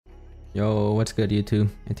Yo, what's good YouTube?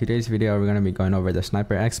 In today's video, we're going to be going over the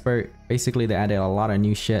Sniper Expert. Basically, they added a lot of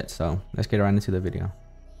new shit, so let's get right into the video.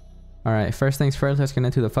 Alright, first things first, let's get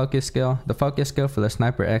into the focus skill. The focus skill for the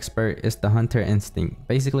Sniper Expert is the Hunter Instinct.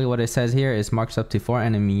 Basically, what it says here is marks up to 4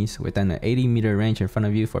 enemies within an 80-meter range in front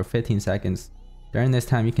of you for 15 seconds. During this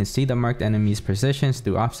time, you can see the marked enemies' positions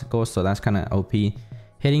through obstacles, so that's kind of OP.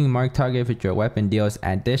 Hitting marked target with your weapon deals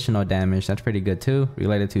additional damage. That's pretty good too.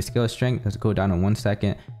 Related to skill strength, let's go down in 1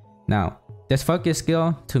 second. Now, this focus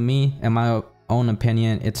skill, to me, in my own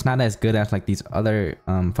opinion, it's not as good as like these other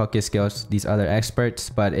focus skills, these other experts,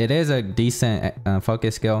 but it is a decent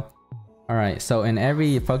focus skill. Alright, so in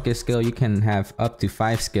every focus skill, you can have up to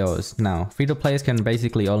 5 skills. Now, free-to-players can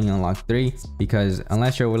basically only unlock 3, because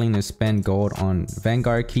unless you're willing to spend gold on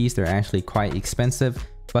Vanguard keys, they're actually quite expensive.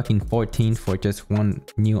 Fucking 14 for just one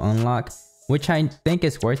new unlock, which I think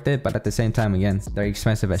is worth it, but at the same time, again, they're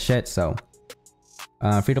expensive as shit, so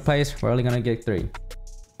free to play, we're only gonna get 3.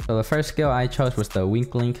 So the first skill I chose was the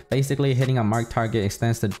Wink Link. Basically, hitting a marked target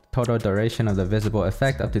extends the total duration of the visible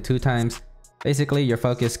effect up to 2 times. Basically, your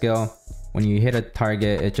focus skill, when you hit a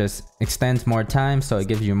target, it just extends more time, so it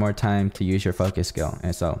gives you more time to use your focus skill,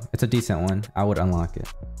 and so it's a decent one. I would unlock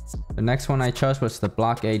it. The next one I chose was the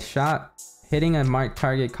Blockade Shot. Hitting a marked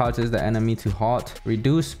target causes the enemy to halt,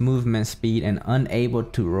 reduce movement speed, and unable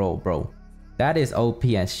to roll, bro. That is OP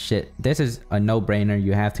as shit. This is a no-brainer.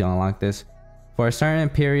 You have to unlock this. For a certain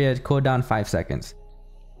period, cooldown 5 seconds.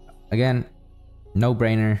 Again,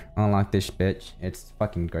 no-brainer. Unlock this bitch. It's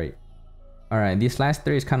fucking great. Alright, these last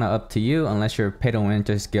 3 is kind of up to you. Unless you're pay to win,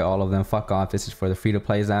 just get all of them. Fuck off. This is for the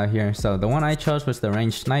free-to-plays out here. So the one I chose was the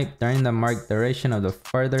Ranged Snipe. During the marked duration of the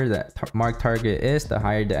further that marked target is, the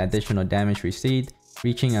higher the additional damage received,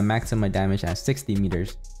 reaching a maximum damage at 60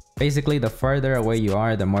 meters. Basically, the further away you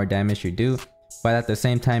are, the more damage you do. But at the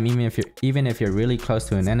same time, even if you're really close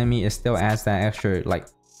to an enemy, it still adds that extra, like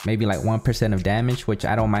maybe like 1% of damage, which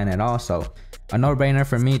I don't mind at all. So a no-brainer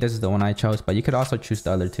for me. This is the one I chose, but you could also choose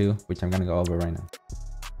the other 2, which I'm gonna go over right now.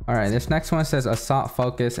 Alright, this next one says Assault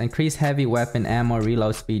Focus. Increase heavy weapon ammo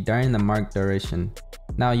reload speed during the marked duration.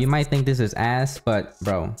 Now, you might think this is ass, but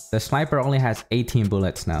bro, the sniper only has 18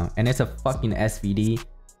 bullets now, and it's a fucking SVD.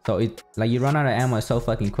 So it, like, you run out of ammo so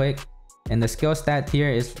fucking quick. And the skill stat here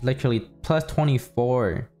is literally plus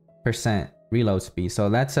 24% reload speed. So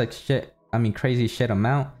that's a crazy shit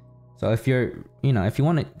amount. So if you're, if you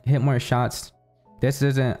want to hit more shots, this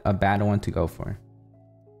isn't a bad one to go for.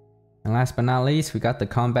 And last but not least, we got the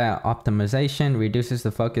Combat Optimization. Reduces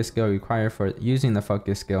the focus skill required for using the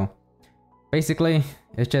focus skill. Basically,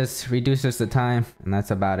 it just reduces the time, and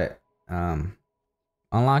that's about it.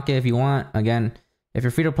 Unlock it if you want. Again, if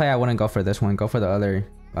you're free to play, I wouldn't go for this one. Go for the other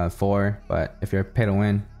 4, but if you're pay to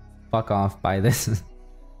win, fuck off, buy this.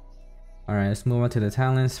 Alright, let's move on to the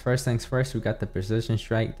talents. First things first, we got the Precision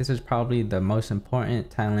Strike. This is probably the most important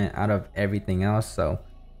talent out of everything else. So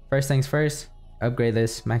first things first, upgrade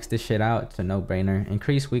this, max this shit out. It's a no-brainer.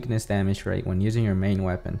 Increase weakness damage rate when using your main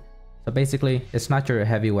weapon. So basically, it's not your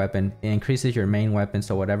heavy weapon, it increases your main weapon.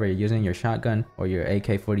 So whatever you're using, your shotgun or your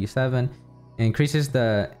AK-47, it increases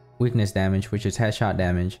the weakness damage, which is headshot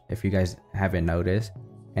damage, if you guys haven't noticed.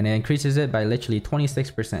 And it increases it by literally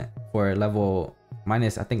 26% for level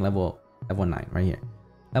minus, I think level 9 right here.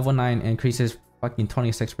 Level 9 increases fucking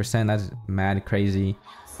 26%. That's mad crazy.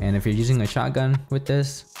 And if you're using a shotgun with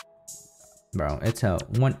this, bro, it's a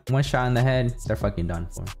one shot in the head, they're fucking done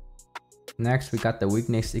for. Next, we got the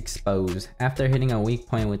Weakness Expose. After hitting a weak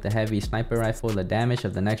point with the heavy sniper rifle, the damage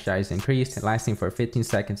of the next shot is increased, lasting for 15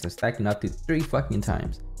 seconds and stacking up to 3 fucking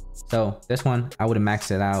times. So this one, I would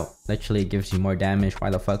max it out. Literally, it gives you more damage. Why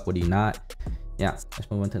the fuck would you not? Yeah,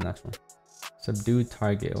 let's move on to the next one. Subdue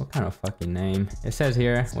Target. What kind of fucking name? It says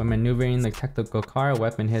here, when maneuvering the tactical car,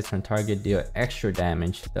 weapon hits from target deal extra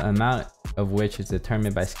damage, the amount of which is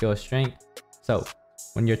determined by skill strength. So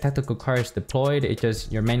when your tactical car is deployed,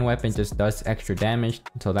 your main weapon just does extra damage.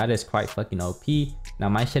 So that is quite fucking OP. Now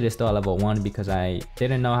my shit is still at level 1 because I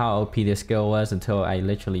didn't know how OP this skill was until I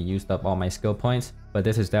literally used up all my skill points. But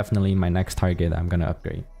this is definitely my next target that I'm gonna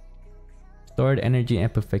upgrade. Stored Energy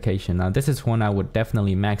Amplification. Now this is one I would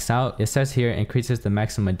definitely max out. It says here, increases the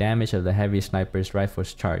maximum damage of the heavy sniper's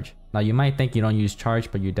rifle's charge. Now you might think you don't use charge,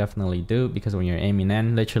 but you definitely do, because when you're aiming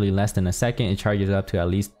in, literally less than a second, it charges up to at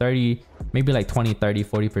least 30, maybe like 20, 30,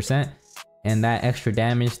 40%. And that extra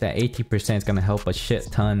damage, that 80%, is gonna help a shit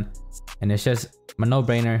ton. And it's just a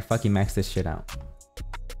no-brainer. Fucking max this shit out.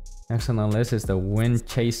 Next on the list is the Wind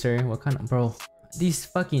Chaser. What kind of, bro? These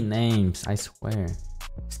fucking names, I swear.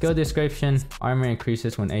 Skill description: armor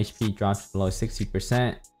increases when HP drops below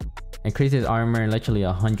 60%. Increases armor literally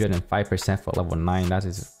 105% for level 9. That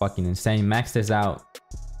is fucking insane. Max this out,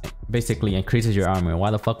 basically increases your armor. Why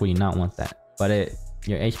the fuck would you not want that? But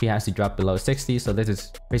your HP has to drop below 60, so this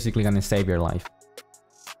is basically gonna save your life.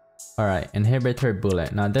 Alright, inhibitor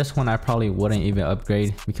bullet. Now this one I probably wouldn't even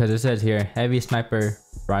upgrade because it says here, heavy sniper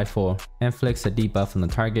rifle inflicts a debuff on the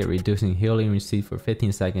target, reducing healing received for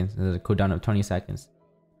 15 seconds. There's a cooldown of 20 seconds.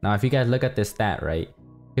 Now if you guys look at this stat, right?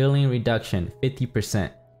 Healing reduction 50%.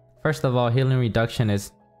 First of all, healing reduction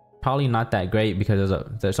is probably not that great because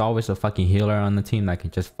there's always a fucking healer on the team that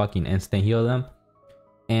can just fucking instant heal them.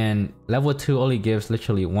 And level 2 only gives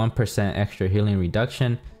literally 1% extra healing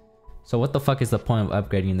reduction. So what the fuck is the point of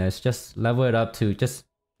upgrading this? Just level it up to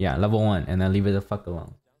level 1 and then leave it the fuck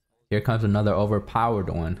alone. Here comes another overpowered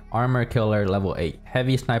one. Armor Killer level 8.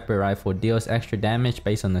 Heavy sniper rifle deals extra damage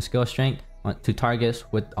based on the skill strength to targets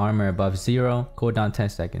with armor above 0. Cooldown 10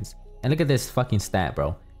 seconds. And look at this fucking stat,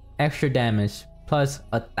 bro. Extra damage plus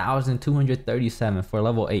 1237 for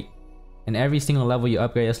level 8. And every single level you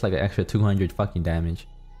upgrade, it's like an extra 200 fucking damage.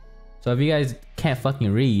 So if you guys can't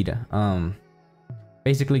fucking read,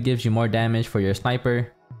 basically gives you more damage for your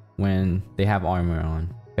sniper when they have armor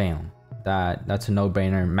on. Bam. That's a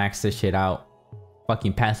no-brainer. Max this shit out.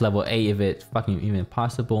 Fucking pass level 8 if it's fucking even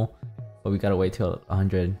possible. But we gotta wait till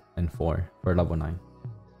 104 for level 9.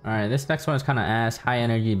 Alright, this next one is kind of ass. High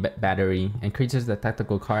energy battery increases the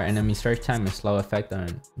tactical car enemy search time and slow effect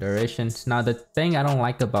on durations. Now the thing I don't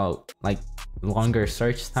like about like longer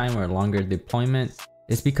search time or longer deployment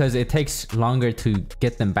is because it takes longer to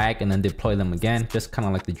get them back and then deploy them again, just kind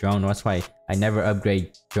of like the drone. That's why I never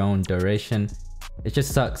upgrade drone duration. It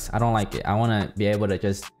just sucks. I don't like it. I want to be able to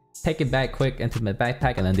just take it back quick into my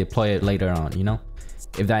backpack and then deploy it later on, you know,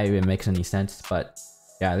 if that even makes any sense. But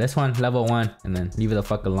yeah, this one level 1 and then leave it the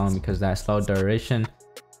fuck alone because that slow duration,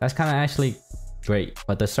 that's kind of actually great.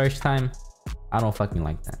 But the search time, I don't fucking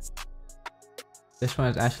like that. This one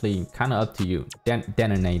is actually kind of up to you.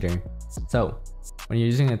 Detonator. So when you're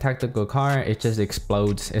using a tactical car, it just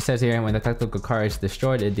explodes. It says here when the tactical car is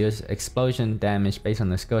destroyed, it deals explosion damage based on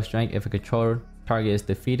the skill strength. If a control target is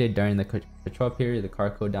defeated during the control period, the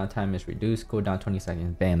car cooldown time is reduced. Cooldown 20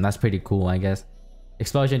 seconds. Bam, that's pretty cool, I guess.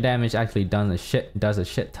 Explosion damage actually does a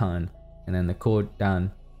shit ton, and then the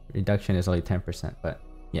cooldown reduction is only 10%. But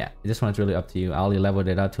yeah, this one's really up to you. I only leveled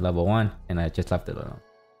it up to level 1 and I just left it alone.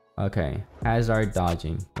 Okay, hazard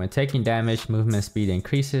dodging. When taking damage, movement speed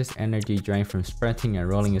increases, energy drain from sprinting and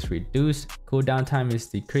rolling is reduced, cooldown time is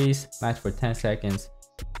decreased, lasts for 10 seconds,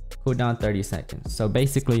 cooldown 30 seconds. So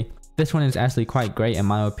basically, this one is actually quite great in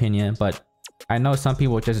my opinion, but I know some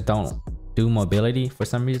people just don't do mobility for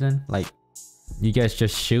some reason. Like, you guys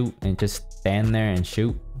just shoot and just stand there and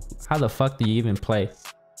shoot. How the fuck do you even play?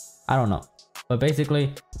 I don't know. But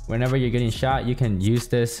basically, whenever you're getting shot, you can use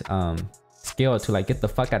this skill to like get the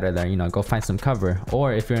fuck out of there, you know, go find some cover.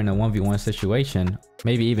 Or if you're in a 1v1 situation,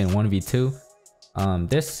 maybe even 1v2,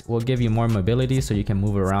 this will give you more mobility so you can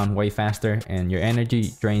move around way faster, and your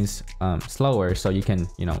energy drains slower so you can,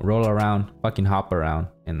 you know, roll around, fucking hop around,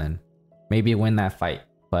 and then maybe win that fight.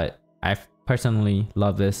 But I personally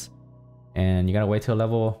love this, and you gotta wait till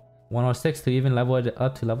level 106 to even level it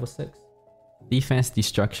up to level 6. Defense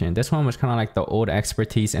destruction. This one was kind of like the old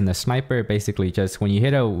expertise in the sniper. Basically just when you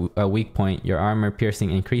hit a weak point, your armor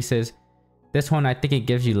piercing increases. This one I think it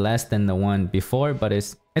gives you less than the one before, but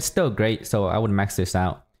it's still great, so I would max this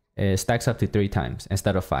out. It stacks up to 3 times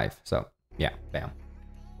instead of 5. So yeah, bam.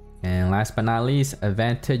 And last but not least,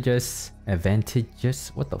 advantageous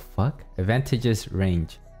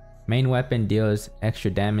range. Main weapon deals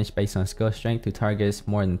extra damage based on skill strength to targets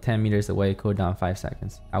more than 10 meters away, cooldown 5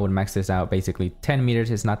 seconds. I would max this out. Basically 10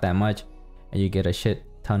 meters is not that much, and you get a shit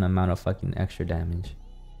ton amount of fucking extra damage.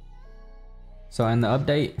 So in the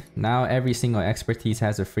update, now every single expertise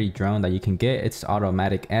has a free drone that you can get. It's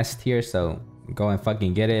automatic S tier, so go and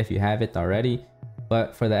fucking get it if you have it already.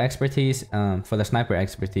 But for the expertise, for the sniper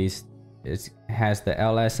expertise, it has the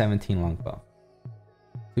LS-17 longbow.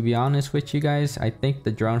 To be honest with you guys, I think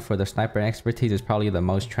the drone for the sniper expertise is probably the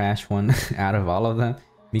most trash one out of all of them,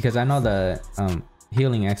 because I know the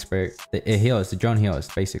healing expert, the drone heals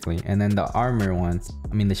basically, and then the armor one,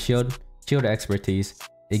 I mean the shield expertise,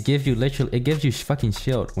 it gives you fucking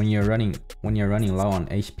shield when you're running low on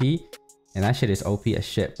HP, and that shit is OP as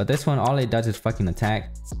shit. But this one, all it does is fucking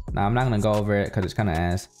attack. Now I'm not gonna go over it because it's kind of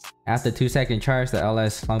ass. After 2-second charge, the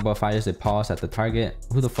LS longbow fires a pulse at the target.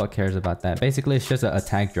 Who the fuck cares about that? Basically, it's just an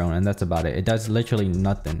attack drone, and that's about it. It does literally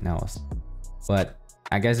nothing else. But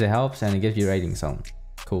I guess it helps, and it gives you rating, so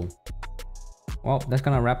cool. Well, that's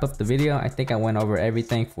gonna wrap up the video. I think I went over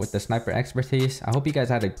everything with the sniper expertise. I hope you guys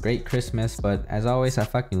had a great Christmas, but as always, I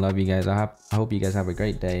fucking love you guys. I hope you guys have a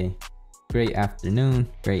great day, great afternoon,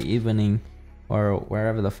 great evening, or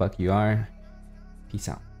wherever the fuck you are. Peace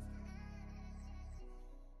out.